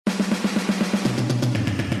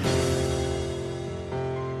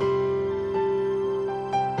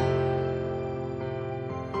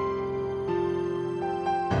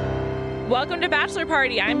Welcome to Bachelor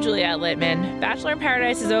Party. I'm Juliette Littman. Bachelor in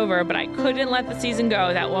Paradise is over, but I couldn't let the season go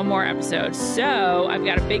without one more episode. So I've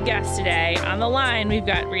got a big guest today. On the line, we've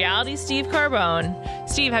got Reality Steve Carbone.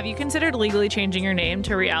 Steve, have you considered legally changing your name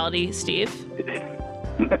to Reality Steve?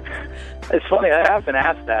 It's funny, I have been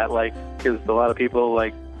asked that, because a lot of people,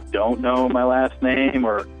 don't know my last name,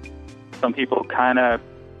 or some people kind of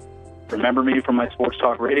remember me from my sports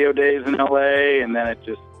talk radio days in L.A., and then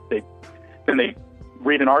they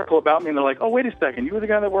read an article about me, and they're like, oh, wait a second, you were the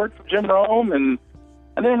guy that worked for Jim Rome? And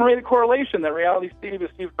then made a correlation that Reality Steve is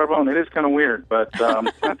Steve Carbone. It is kind of weird, but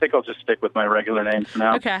I think I'll just stick with my regular name for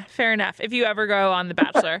now. Okay, fair enough. If you ever go on The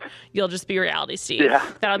Bachelor, you'll just be Reality Steve. Yeah.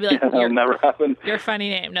 That'll be that'll never happen. Your funny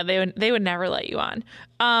name. No, they would never let you on.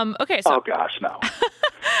 Okay, so... Oh, gosh, no.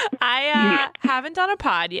 I haven't done a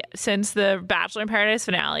pod yet since the Bachelor in Paradise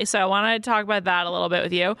finale, so I want to talk about that a little bit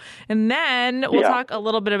with you. And then we'll talk a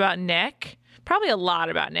little bit about Nick. Probably a lot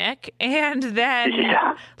about Nick. And then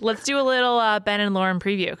let's do a little Ben and Lauren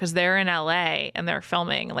preview because they're in LA and they're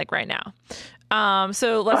filming right now.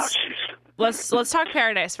 So let's talk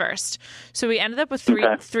Paradise first. So we ended up with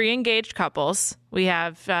three engaged couples. We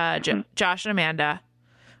have Josh and Amanda.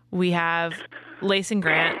 We have Lace and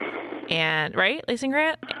Grant, Lace and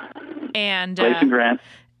Grant,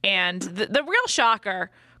 and the real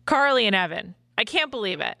shocker, Carly and Evan. I can't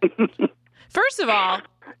believe it. First of all,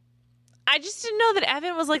 I just didn't know that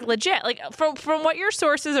Evan was legit. From what your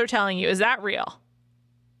sources are telling you, is that real?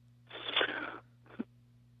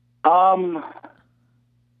 I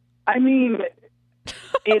mean,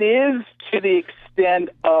 it is to the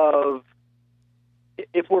extent of,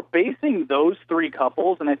 if we're basing those three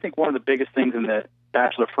couples, and I think one of the biggest things in the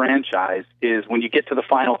Bachelor franchise is when you get to the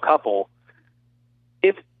final couple,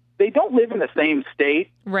 if they don't live in the same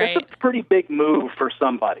state, that's a pretty big move for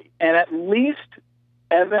somebody. And at least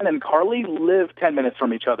Evan and Carly live 10 minutes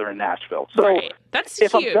from each other in Nashville. So that's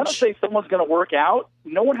if huge. I'm going to say someone's going to work out,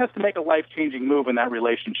 no one has to make a life-changing move in that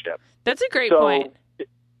relationship. That's a great point.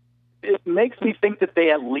 It makes me think that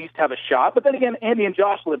they at least have a shot. But then again, Andy and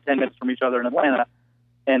Josh live 10 minutes from each other in Atlanta,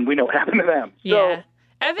 and we know what happened to them. Yeah. So,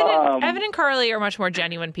 Evan and Carly are much more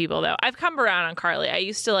genuine people, though. I've come around on Carly. I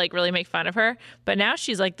used to really make fun of her, but now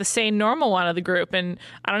she's the sane, normal one of the group, and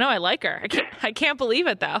I don't know. I like her. I can't believe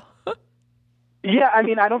it, though. Yeah, I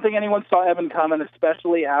mean, I don't think anyone saw Evan coming,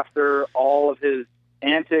 especially after all of his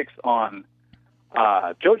antics on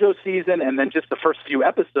JoJo's season, and then just the first few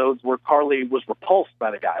episodes where Carly was repulsed by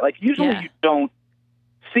the guy. Usually you don't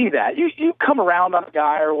see that. You come around on a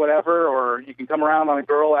guy or whatever, or you can come around on a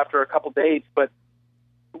girl after a couple dates, but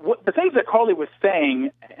the things that Carly was saying,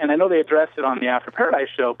 and I know they addressed it on the After Paradise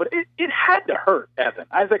show, but it had to hurt Evan.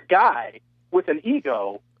 As a guy with an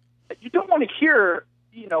ego, you don't want to hear,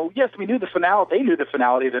 yes, we knew the finale. They knew the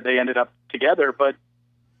finale that they ended up together, but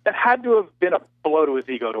that had to have been a blow to his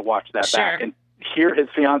ego to watch that back and hear his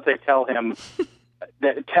fiance tell him,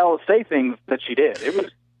 say things that she did.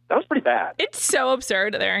 That was pretty bad. It's so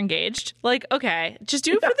absurd that they're engaged. Okay, just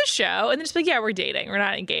do it for the show, and then just we're dating. We're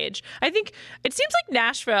not engaged. I think it seems like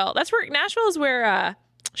Nashville. Nashville is where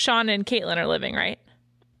Sean and Caitlin are living, right?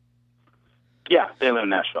 Yeah, they live in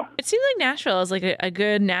Nashville. It seems like Nashville is a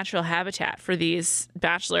good natural habitat for these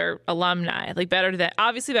Bachelor alumni.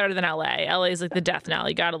 Obviously better than LA. LA is the death knell.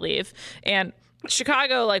 You got to leave. And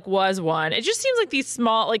Chicago was one. It just seems like these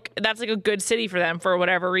small, that's a good city for them for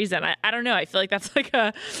whatever reason. I don't know. I feel like that's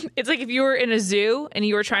it's if you were in a zoo and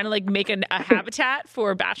you were trying to make a habitat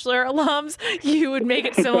for Bachelor alums, you would make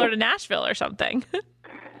it similar to Nashville or something.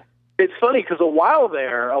 It's funny because a while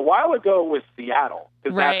ago it was Seattle,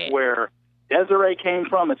 because that's where Desiree came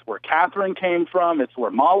from. It's where Catherine came from. It's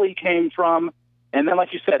where Molly came from. And then,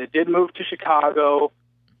 like you said, it did move to Chicago.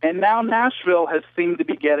 And now Nashville has seemed to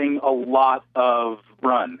be getting a lot of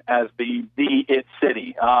run as the it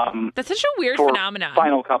city. That's such a weird phenomenon.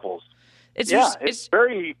 Final couples. It's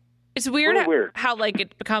very. It's weird how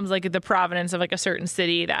it becomes the provenance of a certain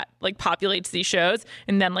city that populates these shows,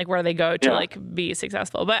 and then where they go to be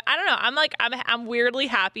successful. But I don't know. I'm weirdly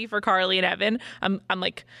happy for Carly and Evan. I'm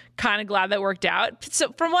kind of glad that worked out.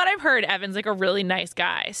 So from what I've heard, Evan's a really nice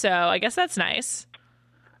guy. So I guess that's nice.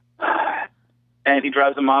 And he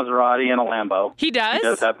drives a Maserati and a Lambo. He does? He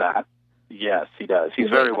does have that. Yes, he does. He's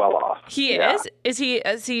very well off. He is?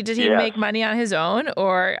 Did he make money on his own,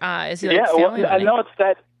 or is he family money? I know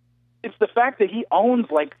it's the fact that he owns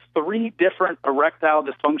 3 different erectile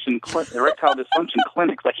dysfunction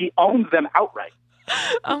clinics. He owns them outright.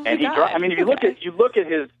 Oh and if you look at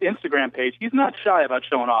his Instagram page, he's not shy about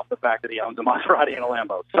showing off the fact that he owns a Maserati and a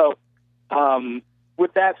Lambo. So,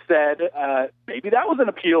 with that said, maybe that was an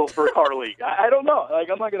appeal for Carly. I don't know. I'm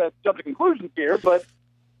not going to jump to conclusions here, but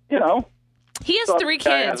He has 3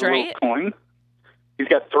 kids, right? Coin. He's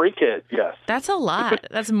got 3 kids, yes. That's a lot.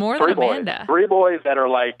 That's more than Amanda. 3 boys that are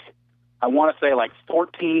like, I want to say like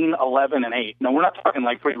 14, 11, and 8. No, we're not talking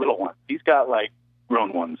like 3 little ones. He's got like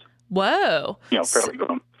grown ones. Wthink fairly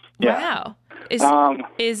grown. Yeah. Wow.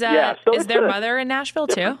 Is their mother in Nashville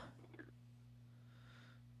too?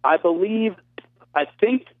 I believe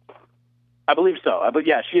so. But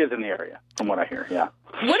yeah, she is in the area from what I hear. Yeah.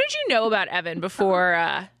 What did you know about Evan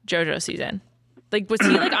before JoJo season? Like, was he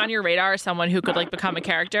like on your radar as someone who could like become a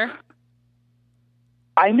character?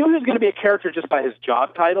 I knew he was going to be a character just by his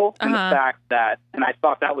job title and the fact that, and I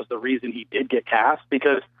thought that was the reason he did get cast,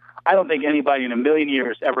 because I don't think anybody in a million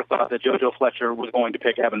years ever thought that JoJo Fletcher was going to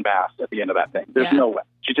pick Evan Bass at the end of that thing. There's no way.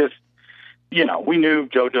 She just, we knew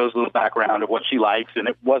JoJo's little background of what she likes, and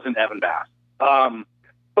it wasn't Evan Bass.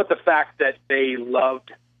 But the fact that they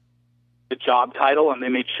loved the job title and they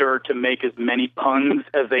made sure to make as many puns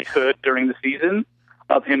as they could during the season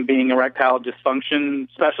of him being erectile dysfunction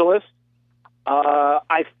specialist,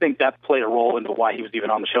 I think that played a role into why he was even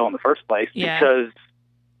on the show in the first place. Yeah. Because,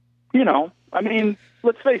 I mean,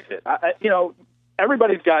 let's face it,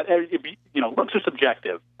 everybody's got, looks are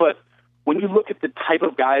subjective, but when you look at the type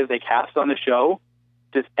of guys they cast on the show,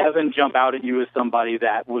 does Evan jump out at you as somebody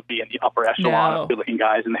that would be in the upper echelon of good-looking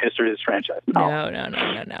guys in the history of this franchise?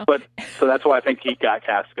 No. But so that's why I think he got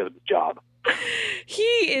cast because of his job. He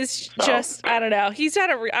is just, I don't know. He's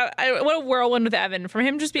had what a whirlwind with Evan, from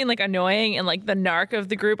him just being like annoying and like the narc of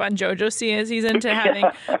the group on JoJo season to having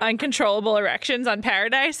uncontrollable erections on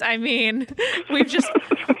Paradise. I mean,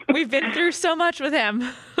 we've been through so much with him.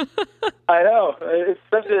 I know. It's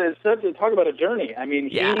such a talk about a journey. I mean,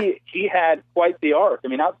 he had quite the arc. I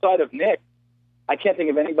mean, outside of Nick, I can't think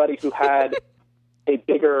of anybody who had a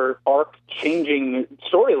bigger arc-changing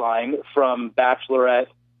storyline from Bachelorette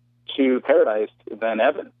to Paradise than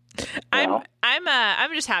Evan.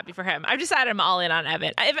 I'm just happy for him. I've decided I'm all in on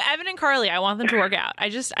Evan. If Evan and Carly, I want them to work out. I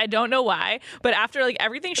don't know why, but after like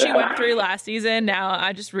everything she went through last season, now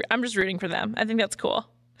I'm just rooting for them. I think that's cool.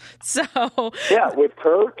 So with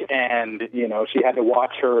Kirk, and she had to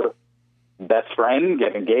watch her best friend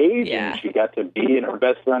get engaged, and she got to be in her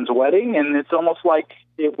best friend's wedding, and it's almost like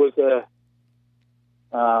it was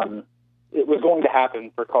going to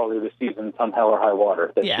happen for Carly this season, come hell or high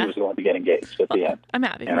water, that she was going to get engaged at the end. I'm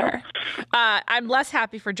happy for her. I'm less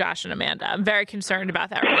happy for Josh and Amanda. I'm very concerned about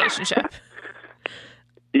that relationship.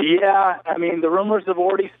 Yeah, I mean, the rumors have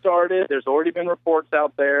already started. There's already been reports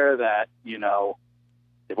out there that,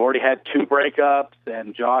 they've already had 2 breakups,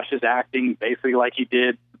 and Josh is acting basically like he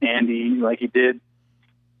did Andy, like he did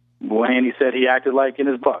when Andy said he acted like in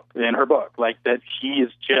her book, like that he is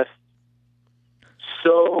just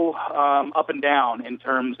so up and down in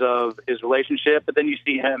terms of his relationship. But then you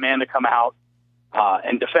see Amanda come out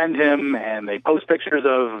and defend him, and they post pictures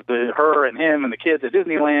of her and him and the kids at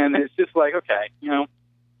Disneyland. And it's just like, okay,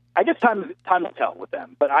 I guess time will tell with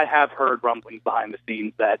them. But I have heard rumblings behind the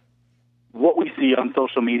scenes that what we see on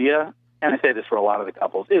social media, and I say this for a lot of the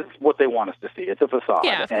couples, is what they want us to see. It's a facade.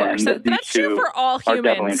 Yeah, of course. That's true for all humans.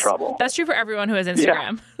 Definitely in trouble. That's true for everyone who has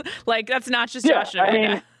Instagram. Yeah. Like, that's not just Josh and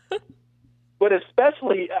Amanda. But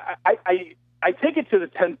especially, I take it to the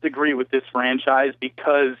 10th degree with this franchise,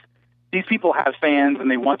 because these people have fans and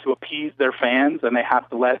they want to appease their fans, and they have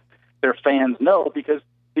to let their fans know, because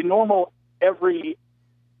the normal everyday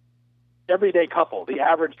couple, the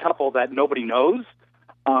average couple that nobody knows,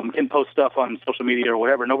 can post stuff on social media or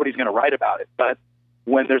whatever. Nobody's going to write about it. But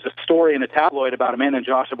when there's a story in a tabloid about Amanda and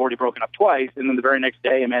Josh have already broken up twice, and then the very next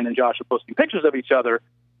day Amanda and Josh are posting pictures of each other,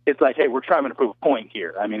 it's like, hey, we're trying to prove a point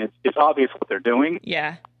here. I mean, it's obvious what they're doing.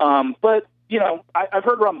 Yeah. But I've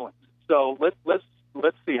heard rumblings, so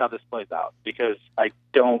let's see how this plays out, because I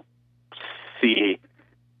don't see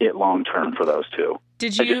it long term for those two. I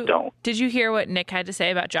just don't. Did you hear what Nick had to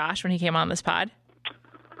say about Josh when he came on this pod?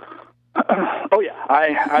 Oh yeah,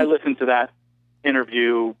 I listened to that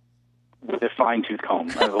interview with a fine-tooth comb.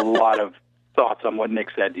 I have a lot of thoughts on what Nick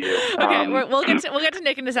said to you. Okay, we'll get to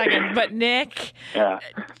Nick in a second, but Nick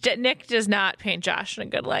does not paint Josh in a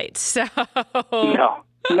good light. So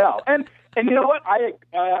no, and you know what?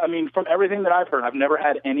 I mean, from everything that I've heard, I've never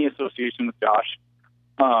had any association with Josh,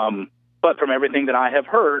 but from everything that I have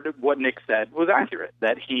heard, what Nick said was accurate.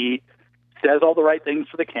 That he says all the right things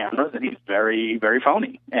for the cameras, and he's very, very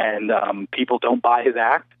phony. And people don't buy his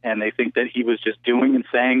act, and they think that he was just doing and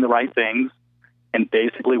saying the right things, and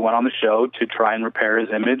basically went on the show to try and repair his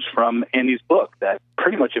image from Andy's book that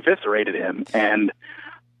pretty much eviscerated him. And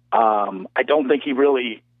I don't think he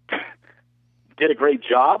really did a great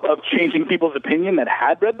job of changing people's opinion that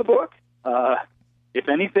had read the book. If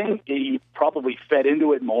anything, he probably fed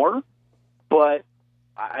into it more. but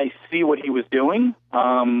I see what he was doing.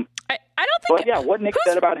 I don't think... But yeah, what Nick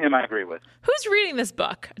said about him, I agree with. Who's reading this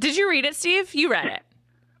book? Did you read it, Steve? You read it.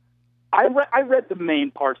 I read the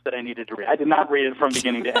main parts that I needed to read. I did not read it from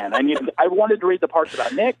beginning to end. I wanted to read the parts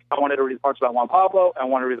about Nick. I wanted to read the parts about Juan Pablo. I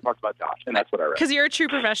wanted to read the parts about Josh, and that's what I read. Because you're a true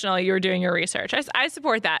professional. You were doing your research. I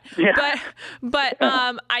support that. Yeah. But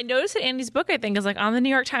I noticed that Andy's book, I think, is like on the New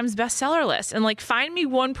York Times bestseller list. And like, find me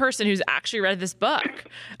one person who's actually read this book.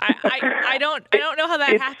 I don't know how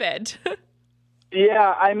that happened.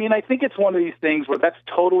 Yeah, I mean, I think it's one of these things where that's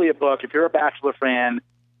totally a book. If you're a Bachelor fan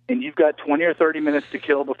and you've got 20 or 30 minutes to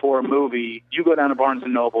kill before a movie, you go down to Barnes &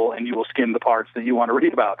 Noble and you will skim the parts that you want to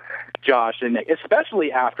read about Josh and Nick,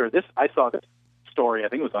 especially after this. I saw this story, I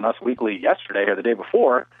think it was on Us Weekly yesterday or the day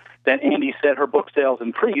before, that Andy said her book sales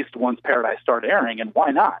increased once Paradise started airing, and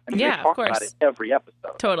why not? I mean, they talk about it every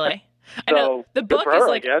episode. Totally. So, I know. The book is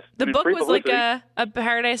like the book was publicity. like a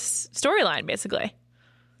Paradise storyline, basically.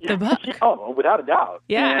 Yeah, the book. Oh, without a doubt.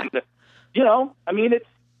 Yeah. And, you know, I mean, it's,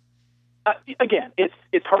 again,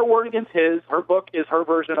 it's her word against his. Her book is her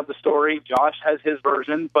version of the story. Josh has his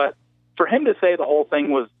version. But for him to say the whole thing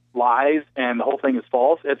was lies and the whole thing is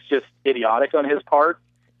false, it's just idiotic on his part.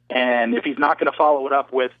 And if he's not going to follow it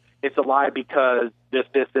up with, it's a lie because this,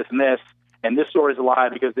 and this story is a lie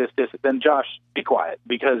because this, then Josh, be quiet.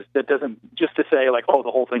 Because that doesn't, just to say like, oh, the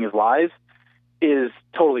whole thing is lies, is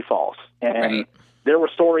totally false. And right. There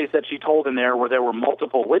were stories that she told in there where there were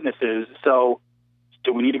multiple witnesses. So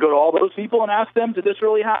do we need to go to all those people and ask them, did this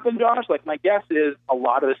really happen, Josh? Like, my guess is a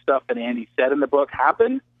lot of the stuff that Andy said in the book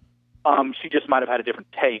happened. She just might have had a different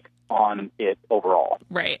take on it overall.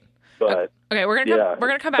 Right. But okay, we're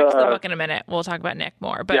gonna come back to the book in a minute. We'll talk about Nick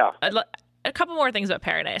more. But a couple more things about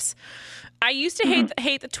Paradise. I used to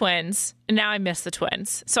hate the twins, and now I miss the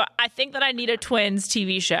twins. So I think that I need a twins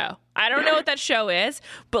TV show. I don't know what that show is,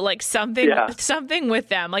 but like something with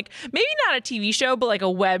them. Like maybe not a TV show, but like a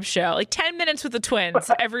web show. Like 10 minutes with the twins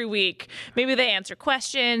every week. Maybe they answer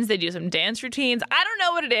questions. They do some dance routines. I don't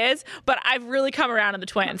know what it is, but I've really come around on the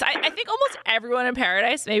twins. I think almost everyone in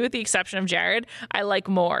Paradise, maybe with the exception of Jared, I like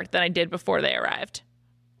more than I did before they arrived.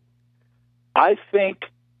 I think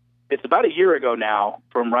it's about a year ago now,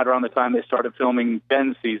 from right around the time they started filming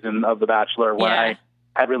Ben's season of The Bachelor, when I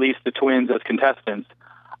had released the twins as contestants.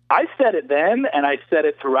 I said it then, and I said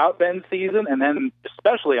it throughout Ben's season, and then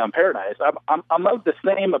especially on Paradise. I'm of the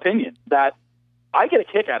same opinion that I get a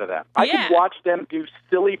kick out of them. I can watch them do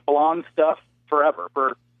silly blonde stuff forever,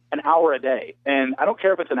 for an hour a day. And I don't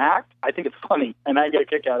care if it's an act. I think it's funny, and I get a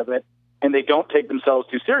kick out of it. And they don't take themselves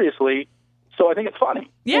too seriously, so I think it's funny.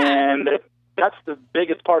 Yeah. And that's the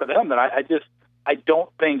biggest part of them, that I don't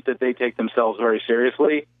think that they take themselves very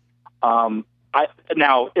seriously.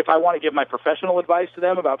 Now, if I want to give my professional advice to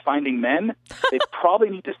them about finding men, they probably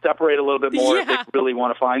need to separate a little bit more if they really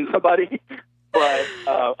want to find somebody. But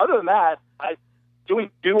other than that,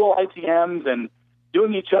 doing dual ITMs and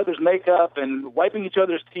doing each other's makeup and wiping each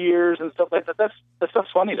other's tears and stuff like that, that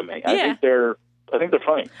stuff's funny to me. I think they're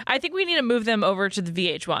funny. I think we need to move them over to the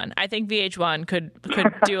VH1. I think VH1 could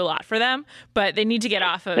do a lot for them, but they need to get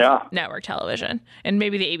off of network television and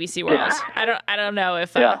maybe the ABC world. Yeah. I don't know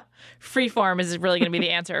if Freeform is really going to be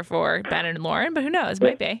the answer for Ben and Lauren, but who knows?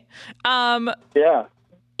 Might be.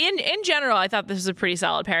 In general, I thought this was a pretty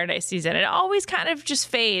solid Paradise season. It always kind of just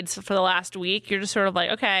fades for the last week. You're just sort of like,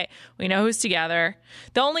 okay, we know who's together.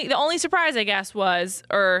 The only surprise, I guess, was,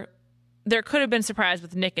 or there could have been surprise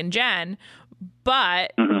with Nick and Jen,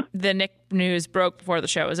 but the Nick news broke before the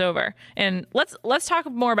show was over. And let's talk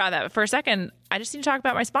more about that. But for a second, I just need to talk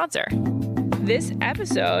about my sponsor. This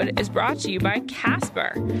episode is brought to you by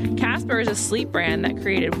Casper. Casper is a sleep brand that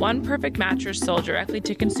created one perfect mattress sold directly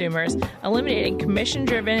to consumers, eliminating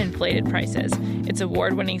commission-driven inflated prices. Its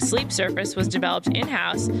award-winning sleep surface was developed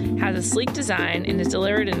in-house, has a sleek design, and is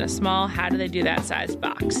delivered in a small how-do-they-do-that sized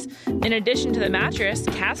box. In addition to the mattress,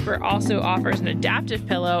 Casper also offers an adaptive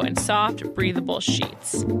pillow and soft, breathable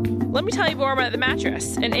sheets. Let me tell you more about the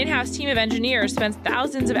mattress. An in-house team of engineers spends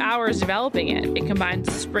thousands of hours developing it. It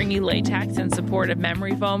combines springy latex and supportive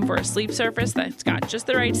memory foam for a sleep surface that's got just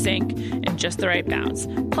the right sink and just the right bounce.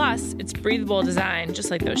 Plus, its breathable design,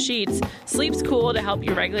 just like those sheets, sleeps cool to help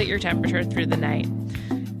you regulate your temperature through the night.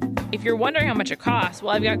 If you're wondering how much it costs,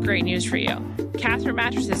 well, I've got great news for you. Casper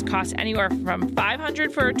mattresses cost anywhere from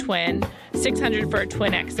 $500 for a twin, $600 for a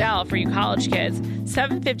twin XL for you college kids,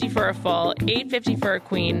 $750 for a full, $850 for a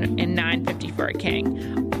queen, and $950 for a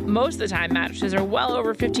king. Most of the time, mattresses are well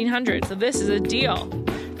over $1,500, so this is a deal.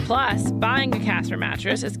 Plus, buying a Casper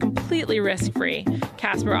mattress is completely risk-free.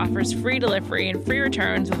 Casper offers free delivery and free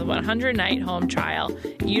returns with a 100-night home trial.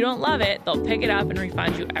 If you don't love it, they'll pick it up and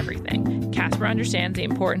refund you everything. Casper understands the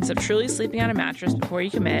importance of truly sleeping on a mattress before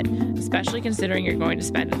you commit, especially considering you're going to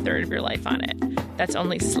spend a third of your life on it. That's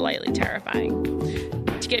only slightly terrifying.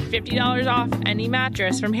 To get $50 off any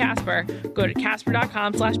mattress from Casper, go to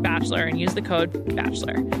casper.com/bachelor and use the code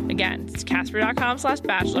BACHELOR. Again, it's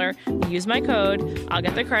casper.com/bachelor. Use my code. I'll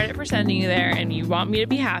get the credit for sending you there, and you want me to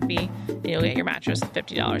be happy, and you'll get your mattress with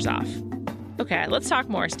 $50 off. Okay, let's talk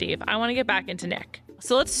more, Steve. I want to get back into Nick.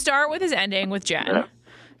 So let's start with his ending with Jen. Yeah.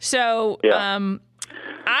 So,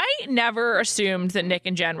 I never assumed that Nick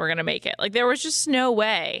and Jen were going to make it. Like, there was just no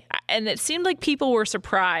way. And it seemed like people were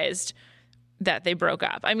surprised that they broke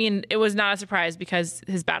up. I mean, it was not a surprise because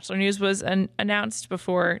his Bachelor news was announced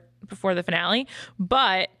before the finale.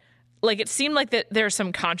 But, like, it seemed like that there's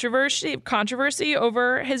some controversy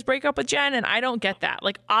over his breakup with Jen, and I don't get that.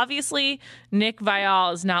 Like, obviously, Nick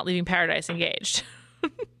Viall is not leaving Paradise engaged.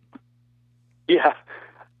 Yeah.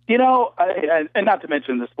 You know, and not to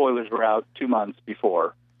mention the spoilers were out 2 months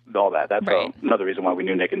before all that. That's right. Another reason why we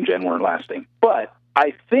knew Nick and Jen weren't lasting. But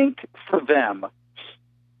I think for them,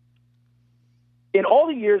 in all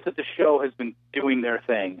the years that the show has been doing their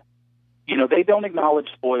thing, you know, they don't acknowledge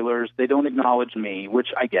spoilers. They don't acknowledge me, which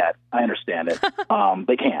I get. I understand it.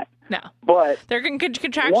 They can't. No. But they're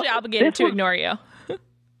contractually obligated to ignore you.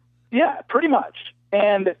 Yeah, pretty much.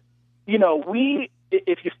 And, you know,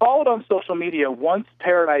 if you followed on social media, once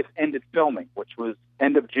Paradise ended filming, which was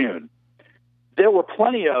end of June, there were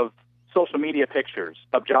plenty of social media pictures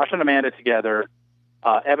of Josh and Amanda together.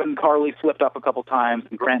 Evan and Carly slipped up a couple times,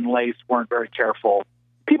 and Grant and Lace weren't very careful.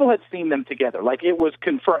 People had seen them together. Like, it was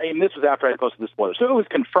confirmed. And this was after I posted the spoilers, so it was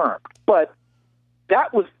confirmed. But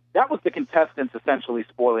that was the contestants essentially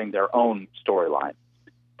spoiling their own storyline.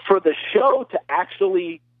 For the show to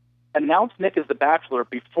actually announce Nick as the Bachelor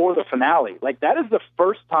before the finale, like, that is the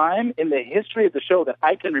first time in the history of the show that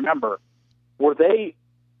I can remember where they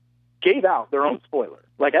gave out their own spoiler.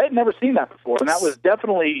 Like, I had never seen that before, and that was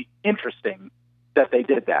definitely interesting that they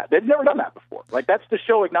did that. They'd never done that before. Like, that's the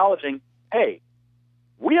show acknowledging, hey,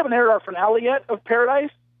 we haven't aired our finale yet of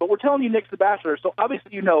Paradise, but we're telling you Nick's the Bachelor, so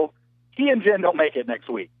obviously you know he and Jen don't make it next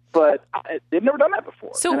week. But they've never done that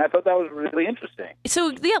before, and I thought that was really interesting.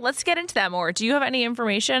 So, yeah, let's get into that more. Do you have any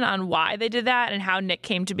information on why they did that and how Nick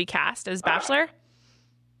came to be cast as Bachelor?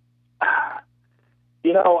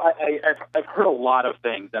 You know, I've heard a lot of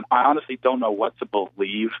things, and I honestly don't know what to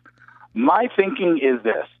believe. My thinking is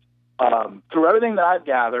this. Through everything that I've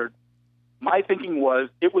gathered, my thinking was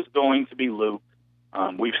it was going to be Luke.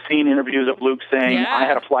 We've seen interviews of Luke saying, I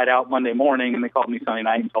had a flight out Monday morning, and they called me Sunday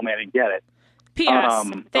night and told me I didn't get it. P.S.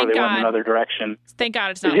 Thank God. Went in another direction. Thank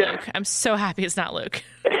God it's not Luke. I'm so happy it's not Luke.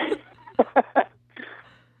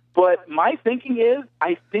 But my thinking is,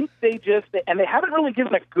 I think they haven't really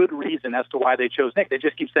given a good reason as to why they chose Nick. They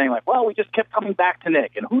just keep saying, like, well, we just kept coming back to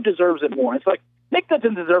Nick, and who deserves it more? And it's like, Nick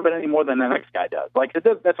doesn't deserve it any more than the next guy does. Like,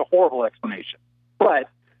 that's a horrible explanation. But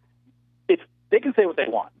they can say what they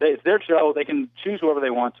want. It's their show. They can choose whoever they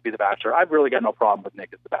want to be the Bachelor. I've really got no problem with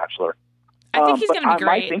Nick as the Bachelor. I think he's going to be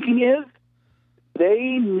great. My thinking is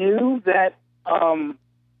they knew that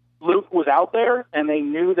Luke was out there, and they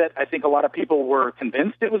knew that I think a lot of people were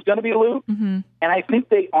convinced it was going to be Luke. Mm-hmm. And I think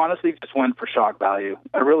they honestly just went for shock value.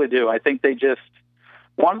 I really do. I think they just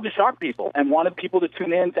wanted to shock people and wanted people to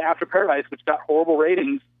tune in to After Paradise, which got horrible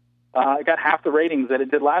ratings. It got half the ratings that it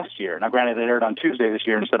did last year. Now, granted, it aired on Tuesday this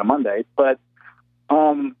year instead of Monday, but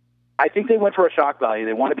I think they went for a shock value.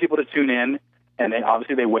 They wanted people to tune in, and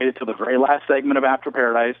they waited till the very last segment of After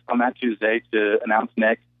Paradise on that Tuesday to announce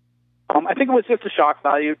Nick. I think it was just a shock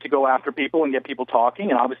value to go after people and get people talking,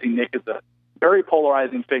 and obviously Nick is a very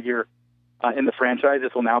polarizing figure in the franchise.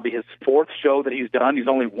 This will now be his fourth show that he's done. He's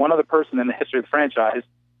only one other person in the history of the franchise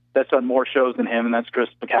that's done more shows than him, and that's Chris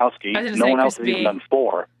Bukowski. No one else has even done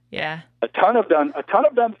 4. Yeah. A ton have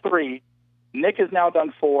done 3. Nick has now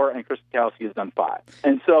done 4, and Chris Bukowski has done 5.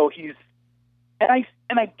 And so I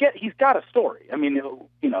get he's got a story. I mean,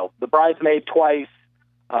 you know, the bridesmaid twice,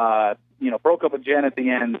 broke up with Jen at the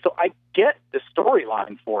end. So I get the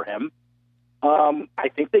storyline for him. I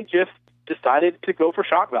think they just decided to go for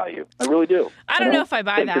shock value. I really do. I don't know if I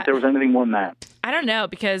buy that there was anything more than that. I don't know,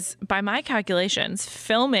 because by my calculations,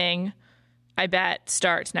 filming, I bet,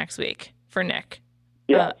 starts next week for Nick.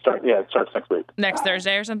 Yeah, it starts next week. Next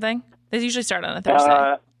Thursday or something? They usually start on a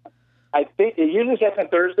Thursday. I think it usually starts on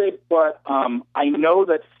Thursday, but I know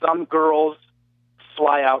that some girls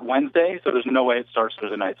fly out Wednesday, so there's no way it starts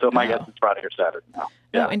Thursday night. So my guess is Friday or Saturday now.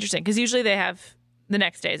 Yeah. Oh, interesting, because usually they have the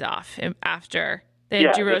next days off after They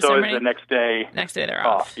had duo so ceremony. The next day. Next day they're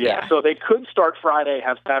off. Yeah. So they could start Friday,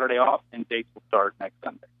 have Saturday off, and dates will start next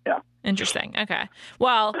Sunday. Yeah. Interesting. Okay.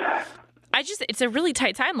 Well, it's a really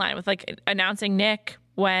tight timeline with like announcing Nick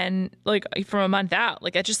when like from a month out.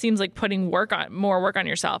 Like it just seems like putting more work on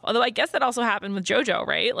yourself. Although I guess that also happened with JoJo,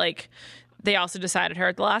 right? Like they also decided her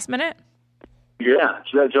at the last minute. Yeah,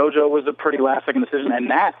 JoJo was a pretty last-second decision,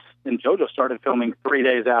 and JoJo started filming 3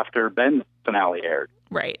 days after Ben's finale aired.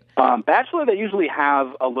 Right. Bachelor, they usually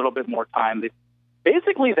have a little bit more time.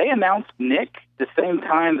 They announced Nick the same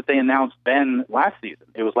time that they announced Ben last season.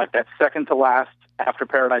 It was like that second to last After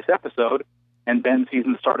Paradise episode, and Ben's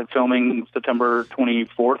season started filming September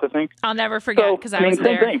 24th, I think. I'll never forget because I was same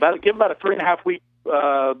there. Thing. Give about a 3.5 week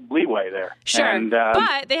leeway there. Sure, and,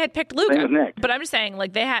 but they had picked Luke. Nick. But I'm just saying,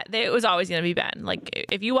 like it was always going to be Ben. Like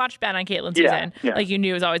if you watched Ben on Caitlin's season, like you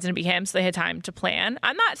knew it was always going to be him. So they had time to plan.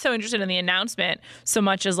 I'm not so interested in the announcement so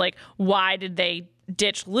much as like why did they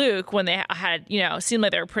ditch Luke when they had seemed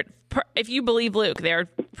like they were if you believe Luke, they were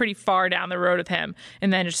pretty far down the road with him,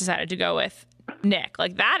 and then just decided to go with Nick.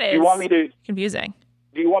 Like that is confusing.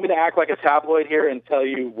 Do you want me to act like a tabloid here and tell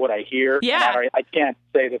you what I hear? Yeah. I can't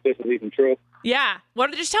say that this is even true. Yeah.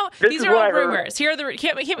 Just tell. These are all rumors. Here are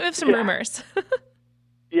can't we have some rumors?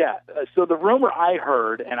 Yeah. So the rumor I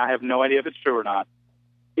heard, and I have no idea if it's true or not,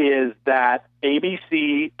 is that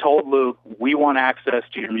ABC told Luke, "We want access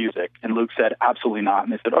to your music," and Luke said, "Absolutely not."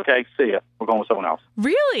 And they said, "Okay, see ya. We're going with someone else."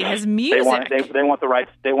 Really, his music? They want the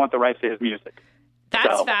rights. They want the rights to his music.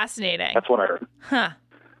 That's fascinating. That's what I heard. Huh.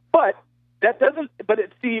 But that doesn't. But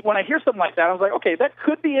when I hear something like that, I was like, okay, that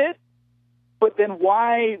could be it. But then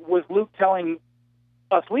why was Luke telling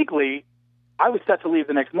Us Weekly I was set to leave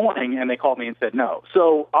the next morning, and they called me and said no?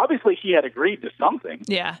 So obviously he had agreed to something.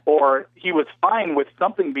 Yeah. Or he was fine with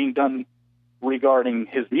something being done regarding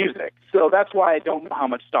his music. So that's why I don't know how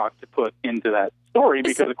much stock to put into that story,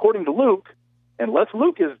 because according to Luke, unless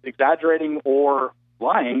Luke is exaggerating or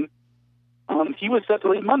lying, he was set to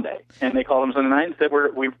leave Monday, and they called him Sunday night and said,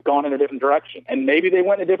 we've gone in a different direction. And maybe they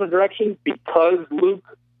went in a different direction because Luke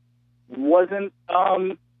wasn't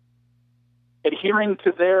adhering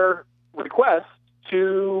to their request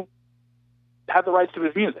to have the rights to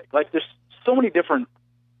his music. Like, there's so many different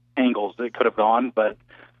angles that could have gone, but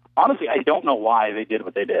honestly, I don't know why they did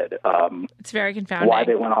what they did. It's very confounding. Why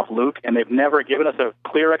they went off Luke, and they've never given us a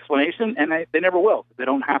clear explanation, and they never will. They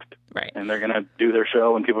don't have to. Right. And they're going to do their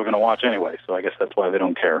show, and people are going to watch anyway, so I guess that's why they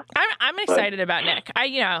don't care. I'm excited about Nick.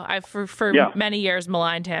 I've for many years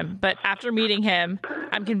maligned him, but after meeting him,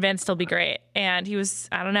 I'm convinced he'll be great. And he was,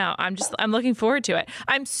 I don't know, I'm looking forward to it.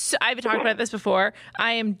 I've talked about this before.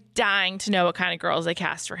 I am dying to know what kind of girls they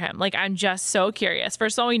cast for him. Like, I'm just so curious.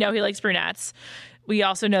 First of all, we know he likes brunettes. We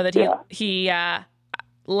also know that he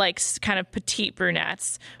likes kind of petite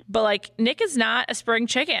brunettes, but like Nick is not a spring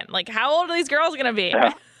chicken. Like, how old are these girls going to be?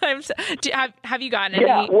 Yeah. Have you gotten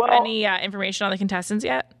any information on the contestants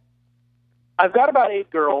yet? I've got about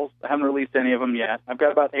 8 girls. I haven't released any of them yet. I've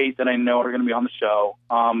got about 8 that I know are going to be on the show.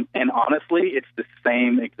 And honestly, it's the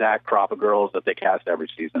same exact crop of girls that they cast every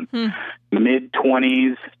season.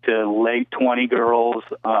 Mid-20s to late 20 girls.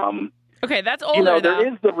 Okay, that's older, though.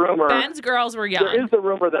 There is the rumor. Ben's girls were young. There is the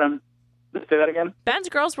rumor that say that again? Ben's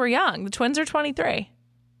girls were young. The twins are 23.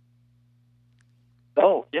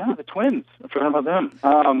 Oh, yeah, the twins. I forgot about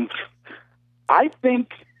them. I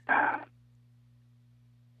think,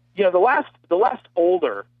 the last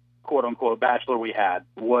older, quote-unquote, Bachelor we had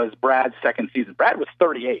was Brad's second season. Brad was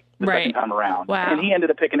 38 the second time around. Wow. And he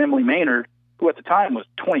ended up picking Emily Maynard, who at the time was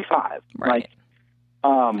 25. Right.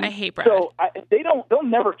 I hate Brad. So they'll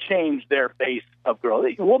never change their base of girls.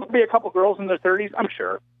 Will there be a couple girls in their 30s? I'm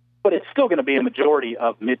sure. But it's still going to be a majority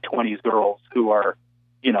of mid-20s girls who are,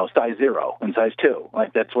 size 0 and size 2.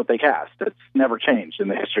 Like, that's what they cast. That's never changed in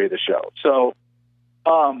the history of the show. So,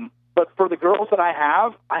 but for the girls that I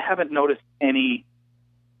haven't noticed any.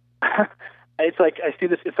 It's like I see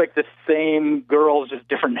this. It's like the same girls, just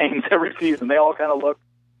different names every season. They all kind of look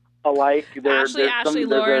alike. Ashley,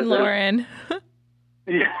 Lauren.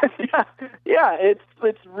 Yeah.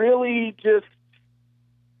 It's really just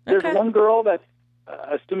there's one girl that's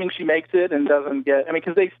assuming she makes it and doesn't get. I mean,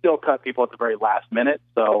 because they still cut people at the very last minute,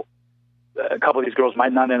 so a couple of these girls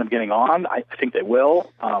might not end up getting on. I think they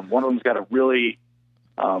will. One of them's got a really,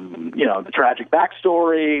 the tragic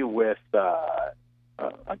backstory with a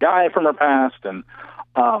guy from her past, and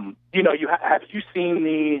have you seen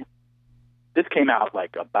the? This came out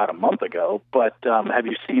like about a month ago, but have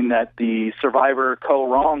you seen that the Survivor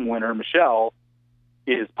Co-Wrong winner, Michelle,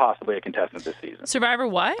 is possibly a contestant this season? Survivor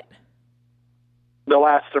what? The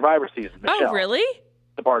last Survivor season, Michelle. Oh, really?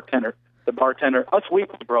 The bartender. the bartender. Us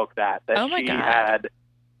Weekly broke that Oh my she God.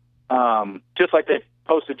 had, just like they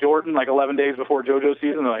posted Jordan like 11 days before JoJo's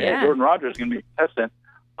season. They're like, Yeah. hey, Jordan Rogers is going to be a contestant.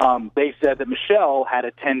 They said that Michelle had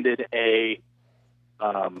attended a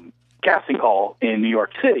casting call in New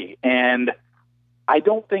York City, and I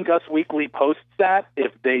don't think Us Weekly posts that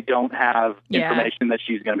if they don't have information that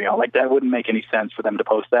she's going to be on. Like, that wouldn't make any sense for them to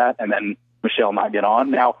post that and then Michelle not get on.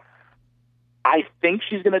 Now, I think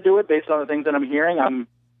she's going to do it based on the things that I'm hearing. I'm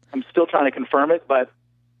still trying to confirm it, but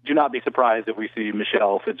do not be surprised if we see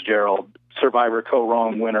Michelle Fitzgerald, Survivor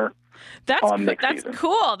Co-Wrong winner. That's season.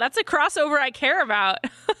 cool. That's a crossover I care about.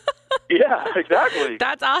 Yeah, exactly.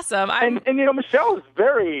 That's awesome. And Michelle's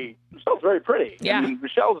very pretty. Yeah. I mean,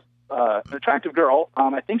 Michelle's an attractive girl.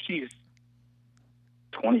 I think she's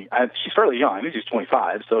 20. She's fairly young. I think she's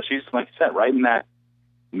 25. So she's, like you said, right in that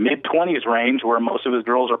mid-20s range where most of his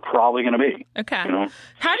girls are probably going to be. Okay. You know?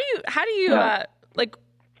 How do you like?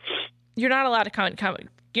 You're not allowed to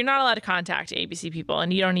you're not allowed to contact ABC people,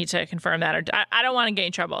 and you don't need to confirm that. Or I don't want to get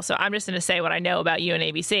in trouble, so I'm just going to say what I know about you and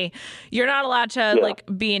ABC. You're not allowed to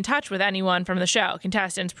be in touch with anyone from the show,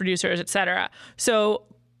 contestants, producers, etc. So,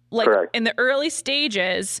 Correct. In the early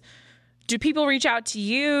stages, do people reach out to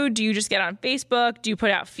you? Do you just get on Facebook? Do you put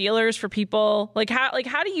out feelers for people? How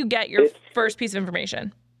do you get your first piece of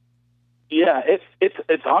information? Yeah,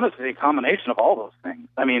 it's honestly a combination of all those things.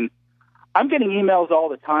 I mean, I'm getting emails all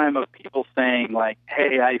the time of people saying, like,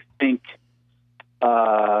 hey, I think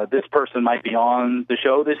this person might be on the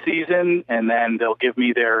show this season, and then they'll give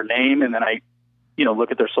me their name, and then I,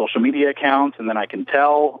 look at their social media accounts, and then I can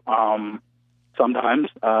tell. Sometimes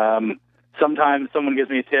someone gives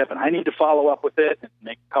me a tip, and I need to follow up with it and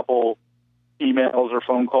make a couple emails or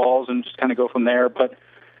phone calls and just kind of go from there. But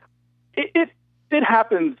it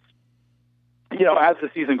happens, as the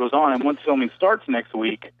season goes on, and once filming starts next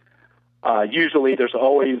week. Usually there's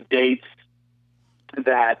always dates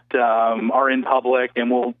that are in public,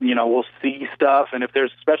 and we'll see stuff. And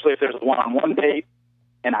especially if there's a one-on-one date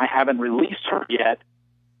and I haven't released her yet,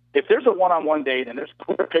 if there's a one-on-one date and there's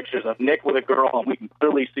clear pictures of Nick with a girl and we can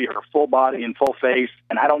clearly see her full body and full face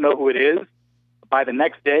and I don't know who it is, by the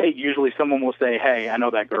next day, usually someone will say, hey, I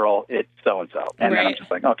know that girl, it's so-and-so. And then I'm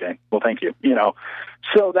just like, okay, well, thank you.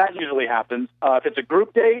 So that usually happens. If it's a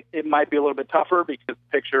group date, it might be a little bit tougher because the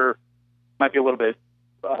picture might be a little bit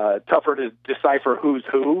tougher to decipher who's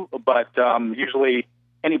who, but usually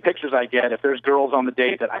any pictures I get, if there's girls on the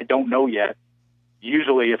date that I don't know yet,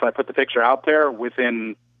 usually if I put the picture out there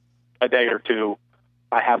within a day or two,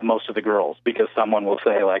 I have most of the girls because someone will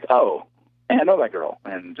say like, oh, hey, I know that girl,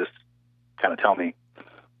 and just kind of tell me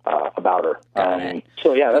about her.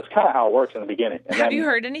 So yeah, that's kind of how it works in the beginning. And have you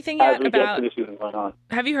heard anything yet about?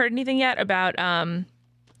 Have you heard anything yet about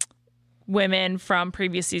women from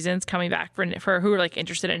previous seasons coming back for who are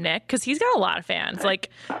interested in Nick? Because he's got a lot of fans.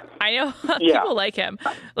 I know people like him.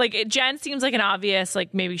 Jen seems like an obvious,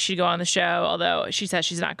 maybe she'd go on the show, although she says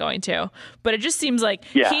she's not going to. But it just seems like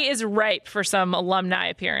he is ripe for some alumni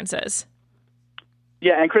appearances.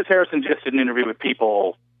 Yeah, and Chris Harrison just did an interview with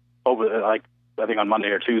People over, I think on Monday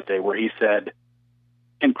or Tuesday, where he said,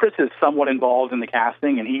 and Chris is somewhat involved in the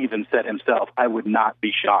casting, and he even said himself, I would not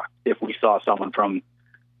be shocked if we saw someone from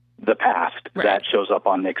the past that shows up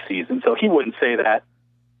on next season. So he wouldn't say that.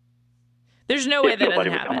 There's no way that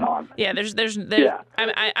doesn't happen. Yeah, there's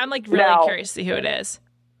I'm really curious to see who it is.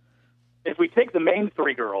 If we take the main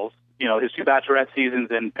three girls, his two Bachelorette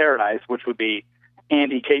seasons in Paradise, which would be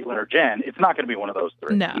Andy, Caitlin, or Jen, it's not going to be one of those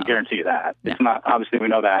three. No. I can guarantee you that. No. It's not. Obviously, we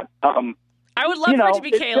know that. I would love for it to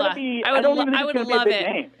be Kayla. I would love it.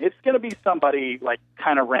 Name. It's going to be somebody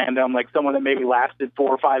kind of random, someone that maybe lasted 4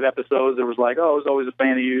 or 5 episodes. That was like, oh, I was always a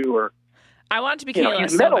fan of you. Or I want it to be Kayla.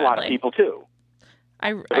 He's met a lot of people too. I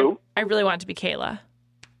really want it to be Kayla.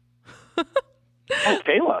 Oh,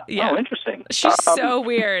 Kayla. Yeah. Oh, interesting. She's so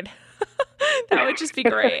weird. That would just be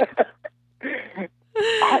great.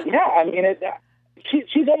 I mean,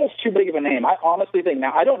 she's almost too big of a name. I honestly think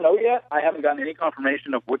now. I don't know yet. I haven't gotten any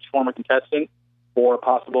confirmation of which former contestant, or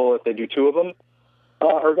possible if they do 2 of them,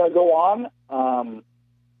 are going to go on.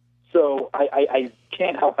 So I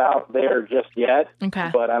can't help out there just yet. Okay.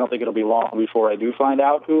 But I don't think it'll be long before I do find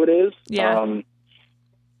out who it is. Yeah.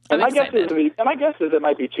 And my guess is it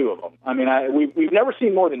might be 2 of them. I mean, we've never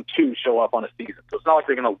seen more than 2 show up on a season, so it's not like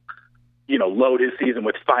they're going to load his season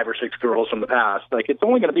with 5 or 6 girls from the past. It's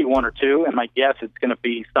only going to be 1 or 2, and my guess it's going to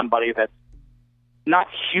be somebody that's not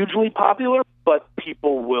hugely popular, but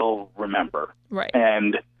people will remember. Right.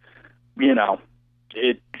 And,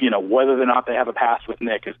 whether or not they have a past with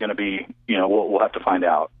Nick is going to be, we'll have to find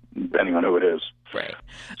out, depending on who it is. Right.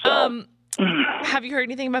 So, have you heard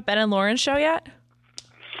anything about Ben and Lauren's show yet?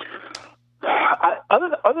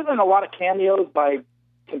 Other than a lot of cameos by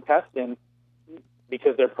contestants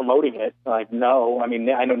because they're promoting it, like, no. I mean,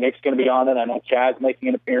 I know Nick's going to be on it. I know Chad's making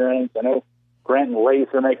an appearance. I know Grant and Lace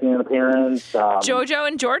are making an appearance. JoJo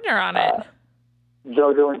and Jordan are on it.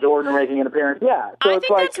 JoJo and Jordan are making an appearance. Yeah. So I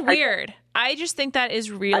think that's weird. I just think that is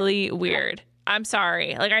really weird. I'm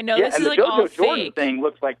sorry. Like, I know this is like all fake. The JoJo Jordan thing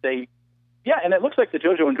looks like and it looks like the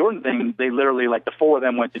JoJo and Jordan thing, they literally, like, the four of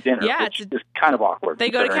them went to dinner, which is kind of awkward. They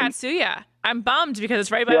go to Katsuya. I'm bummed because it's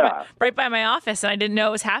right by my office, and I didn't know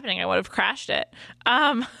it was happening. I would have crashed it.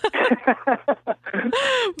 But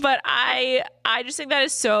I just think that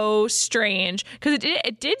is so strange because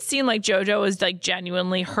it did seem like JoJo was, like,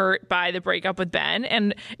 genuinely hurt by the breakup with Ben,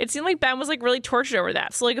 and it seemed like Ben was, like, really tortured over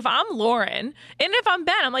that. So, like, if I'm Lauren and if I'm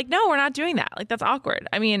Ben, I'm like, no, we're not doing that. Like, that's awkward.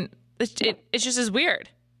 I mean, it's just as weird.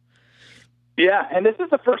 Yeah, and this is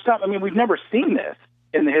the first time. I mean, we've never seen this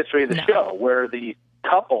in the history of the show, where the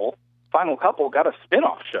final couple, got a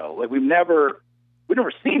spin-off show. Like, we've never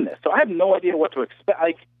seen this, so I have no idea what to expect.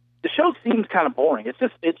 Like, the show seems kind of boring. It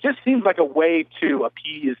just seems like a way to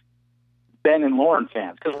appease Ben and Lauren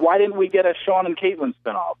fans. Because why didn't we get a Sean and Caitlin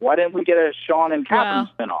spinoff? Why didn't we get a Sean and Catherine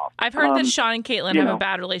spinoff? I've heard that Sean and Caitlin have a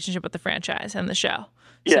bad relationship with the franchise and the show.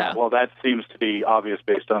 Yeah, well, that seems to be obvious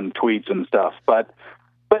based on tweets and stuff. But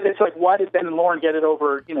it's like, why did Ben and Lauren get it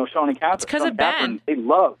over, Sean and Catherine? It's because of Ben. They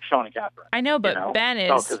love Sean and Catherine. I know, but Ben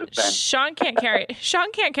is Sean can't carry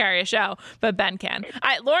a show, but Ben can.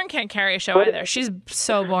 Lauren can't carry a show either. She's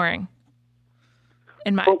so boring,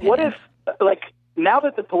 in my opinion. What if, like, now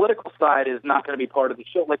that the political side is not going to be part of the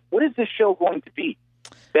show, like, what is this show going to be?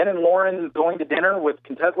 Ben and Lauren going to dinner with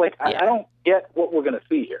contestants? Like, I don't get what we're going to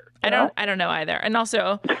see here. I don't know either. And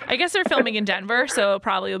also, I guess they're filming in Denver, so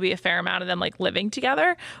probably will be a fair amount of them, like, living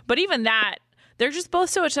together. But even that, they're just both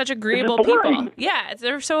such agreeable people. Yeah,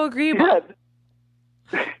 they're so agreeable.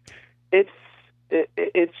 Yeah.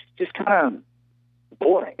 It's just kind of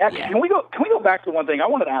boring. Actually, can we go back to one thing? I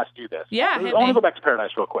wanted to ask you this. Yeah, I want to go back to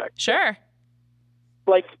Paradise real quick. Sure.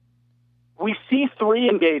 Like, we see 3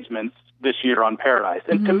 engagements this year on Paradise.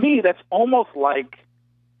 And to me, that's almost like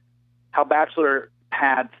how Bachelor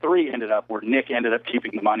had 3 ended up, where Nick ended up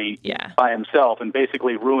keeping the money by himself and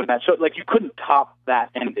basically ruined that show. Like, you couldn't top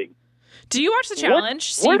that ending. Do you watch The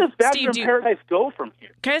Challenge? Where does Bachelor in Paradise go from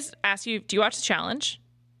here? Can I just ask you, do you watch The Challenge?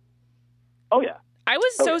 Oh, yeah. I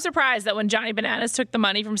was so surprised that when Johnny Bananas took the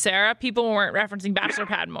money from Sarah, people weren't referencing Bachelor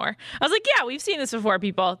Pad more. I was like, yeah, we've seen this before,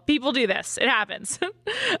 people. People do this. It happens.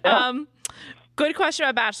 Good question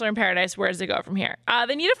about Bachelor in Paradise. Where does it go from here?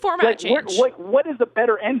 They need a format change. What is a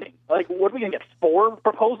better ending? Like, what are we going to get, 4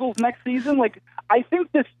 proposals next season? Like, I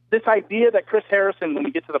think this idea that Chris Harrison, when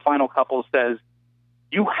we get to the final couple, says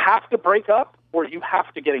you have to break up or you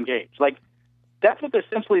have to get engaged. Like, that's what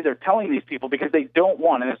they're telling these people, because they don't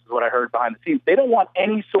want, and this is what I heard behind the scenes, they don't want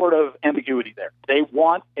any sort of ambiguity there. They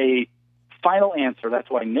want a final answer. That's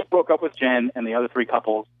why Nick broke up with Jen and the other 3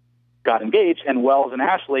 couples got engaged, and Wells and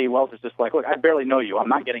Ashley, Wells is just like, look, I barely know you. I'm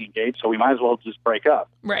not getting engaged, so we might as well just break up.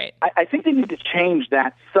 Right. I think they need to change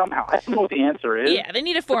that somehow. I don't know what the answer is. Yeah, they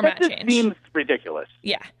need a format change. That seems ridiculous.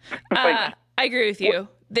 Yeah. I agree with you.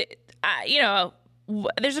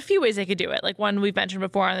 There's a few ways they could do it. Like, one we've mentioned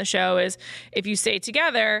before on the show is if you stay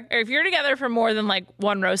together, or if you're together for more than, like,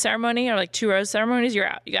 1 rose ceremony or, like, 2 rose ceremonies, you're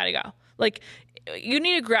out. You got to go. Like, you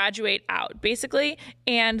need to graduate out, basically,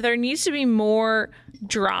 and there needs to be more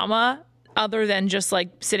drama other than just, like,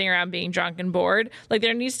 sitting around being drunk and bored. Like,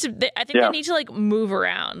 there needs to, I think they need to, like, move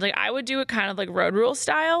around. Like, I would do it kind of like Road Rules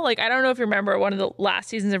style. Like, I don't know if you remember one of the last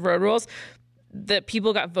seasons of Road Rules, the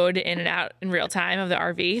people got voted in and out in real time of the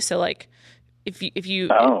RV. So, like, if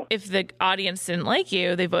the audience didn't like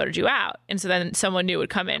you, they voted you out. And so then someone new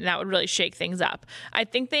would come in, and that would really shake things up. I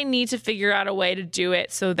think they need to figure out a way to do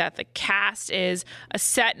it so that the cast is a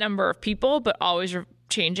set number of people, but always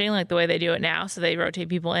changing, like the way they do it now. So they rotate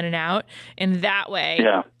people in and out. And that way,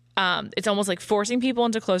 it's almost like forcing people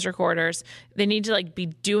into closer quarters. They need to, like, be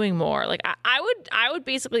doing more. Like, I would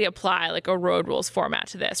basically apply, like, a Road Rules format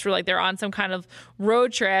to this, where, like, they're on some kind of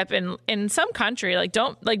road trip and in some country, like,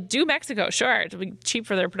 do Mexico, sure, to be cheap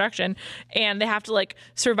for their production, and they have to, like,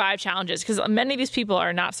 survive challenges, because many of these people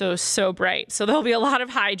are not so bright. So there'll be a lot of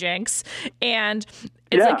hijinks, and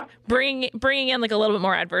it's like bringing in, like, a little bit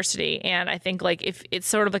more adversity. And I think, like, if it's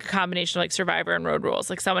sort of like a combination of, like, Survivor and Road Rules,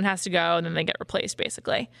 like, someone has to go and then they get replaced,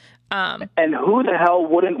 basically. And who the hell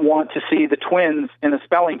wouldn't want to see the twins in a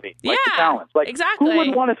spelling bee? Like, the challenge. Like, exactly. Who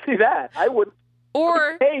wouldn't want to see that? I would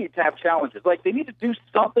pay to have challenges. Like, they need to do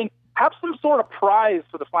something. Have some sort of prize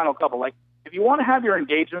for the final couple. Like, if you want to have your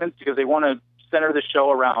engagements because they want to center the show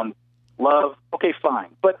around love, okay, fine.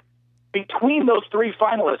 But between those three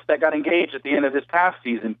finalists that got engaged at the end of this past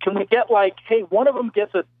season, can we get hey, one of them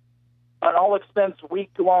gets an all-expense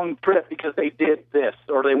week-long trip because they did this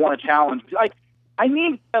or they won a challenge? I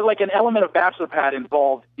need an element of Bachelor Pad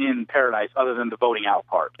involved in Paradise other than the voting out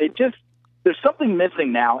part. There's something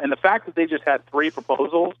missing now, and the fact that they just had 3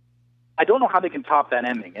 proposals, I don't know how they can top that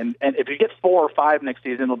ending. And if you get 4 or 5 next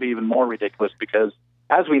season, it'll be even more ridiculous because,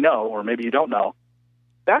 as we know, or maybe you don't know,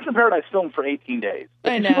 Bachelor in Paradise filmed for 18 days.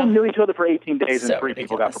 I know. People knew each other for 18 days, So and three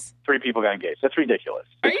people got engaged. That's ridiculous.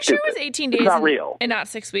 Are you sure it was 18 days? It's not real. And not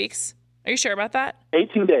 6 weeks? Are you sure about that?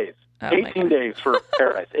 18 days. Oh 18 days for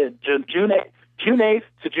Paradise. June 8th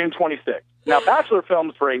to June 26th. Now, Bachelor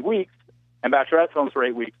films for 8 weeks, and Bachelorette films for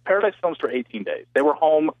 8 weeks. Paradise films for 18 days. They were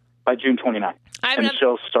home by June 29th. And the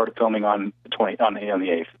show started filming on the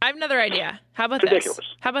 8th. I have another idea. How about ridiculous. this?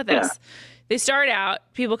 How about this? Yeah. They start out,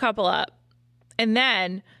 people couple up, and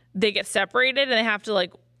then they get separated and they have to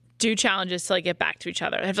do challenges to get back to each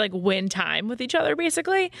other. They have to win time with each other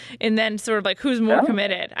basically, and then sort of who's more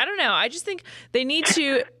committed. I don't know. I just think they need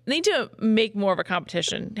to make more of a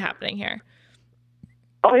competition happening here.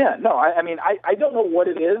 Oh yeah, no. I don't know what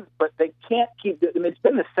it is, but they can't keep. It's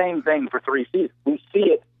been the same thing for 3 seasons. We see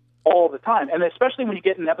it all the time, and especially when you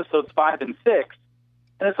get in episodes 5 and 6,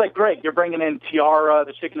 and it's great. You're bringing in Tiara,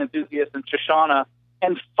 the chicken enthusiast, and Shoshana,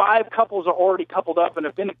 and 5 couples are already coupled up and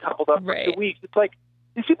have been coupled up for 2 weeks. It's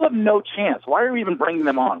these people have no chance. Why are we even bringing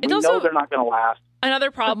them on? We know they're not going to last.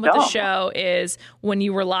 Another problem with the show is when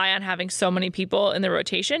you rely on having so many people in the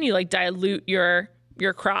rotation, you dilute your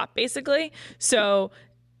crop basically. So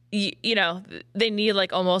you know they need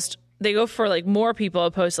they go for more people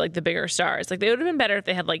opposed to the bigger stars. They would have been better if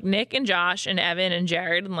they had Nick and Josh and Evan and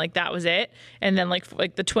Jared and that was it, and then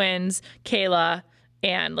the twins, Kayla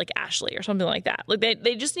and Ashley or something like that.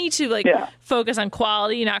 They just need to focus on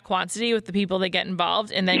quality, not quantity, with the people that get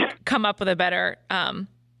involved, and then come up with a better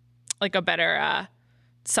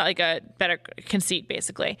better conceit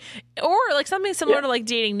basically, or something similar to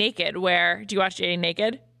Dating Naked. Where do you watch Dating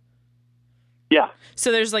Naked? Yeah.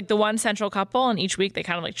 So there's the one central couple, and each week they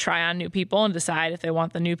kind of try on new people and decide if they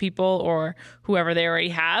want the new people or whoever they already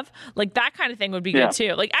have. That kind of thing would be good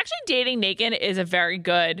too. Actually, Dating Naked is a very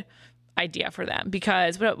good idea for them,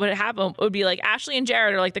 because what would happen would be Ashley and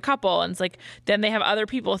Jared are the couple, and it's then they have other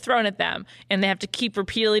people thrown at them, and they have to keep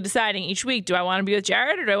repeatedly deciding each week, do I want to be with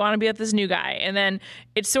Jared or do I want to be with this new guy? And then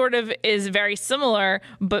it sort of is very similar,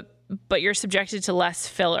 but you're subjected to less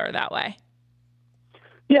filler that way.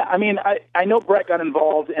 Yeah, I know Brett got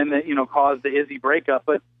involved and caused the Izzy breakup,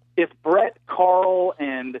 but if Brett, Carl,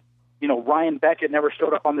 and Ryan Beckett never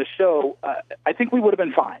showed up on the show, I think we would have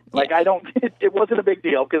been fine. It wasn't a big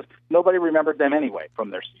deal because nobody remembered them anyway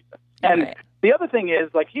from their season. And the other thing is,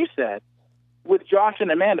 like you said, with Josh and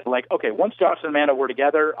Amanda, once Josh and Amanda were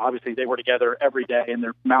together, obviously they were together every day and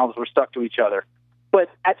their mouths were stuck to each other. But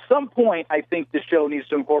at some point, I think the show needs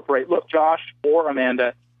to incorporate, look, Josh or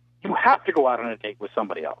Amanda, you have to go out on a date with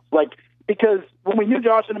somebody else. Because when we knew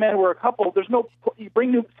Josh and Amanda were a couple, you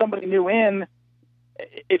bring somebody new in.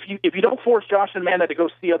 If you don't force Josh and Amanda to go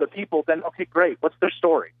see other people, then okay, great. What's their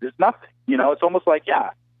story? There's nothing. It's almost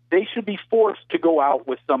they should be forced to go out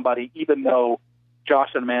with somebody, even though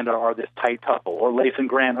Josh and Amanda are this tight couple, or Lace and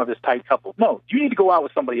Grant are this tight couple. No, you need to go out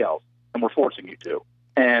with somebody else, and we're forcing you to.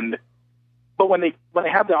 But when they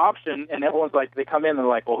have the option, and everyone's they come in and they're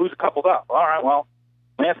well, who's coupled up? All right, well,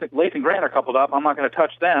 Lace and Grant are coupled up. I'm not going to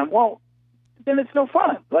touch them. Well, then it's no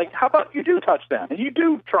fun. How about you do touch them and you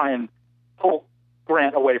do try and pull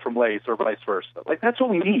Grant away from Lace or vice versa? That's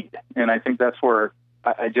what we need. And I think that's where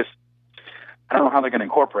I don't know how they're going to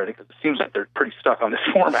incorporate it, because it seems like they're pretty stuck on this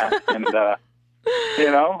format. And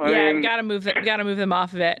gotta move them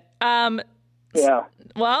off of it.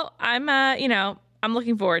 Well, I'm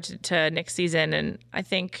looking forward to next season, and I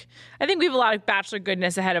think we have a lot of Bachelor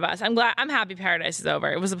goodness ahead of us. I'm happy Paradise is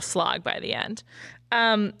over. It was a slog by the end.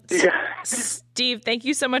 Steve, thank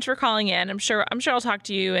you so much for calling in. I'm sure I'll talk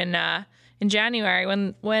to you in January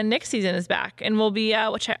when next season is back, and we'll be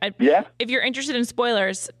if you're interested in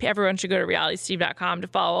spoilers, everyone should go to realitysteve.com to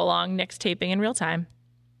follow along Nick's taping in real time.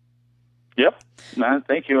 Yep.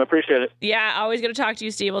 Thank you. I appreciate it. Yeah, always good to talk to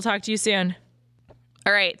you, Steve. We'll talk to you soon.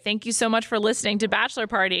 All right. Thank you so much for listening to Bachelor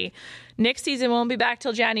Party. Next season won't be back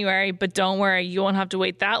till January, but don't worry, you won't have to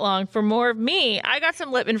wait that long for more of me. I got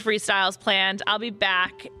some Lippman freestyles planned. I'll be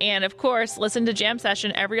back. And of course, listen to Jam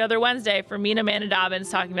Session every other Wednesday for me and Amanda Dobbins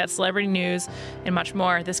talking about celebrity news and much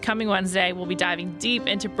more. This coming Wednesday, we'll be diving deep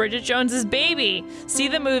into Bridget Jones's Baby. See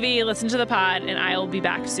the movie, listen to the pod, and I will be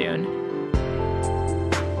back soon.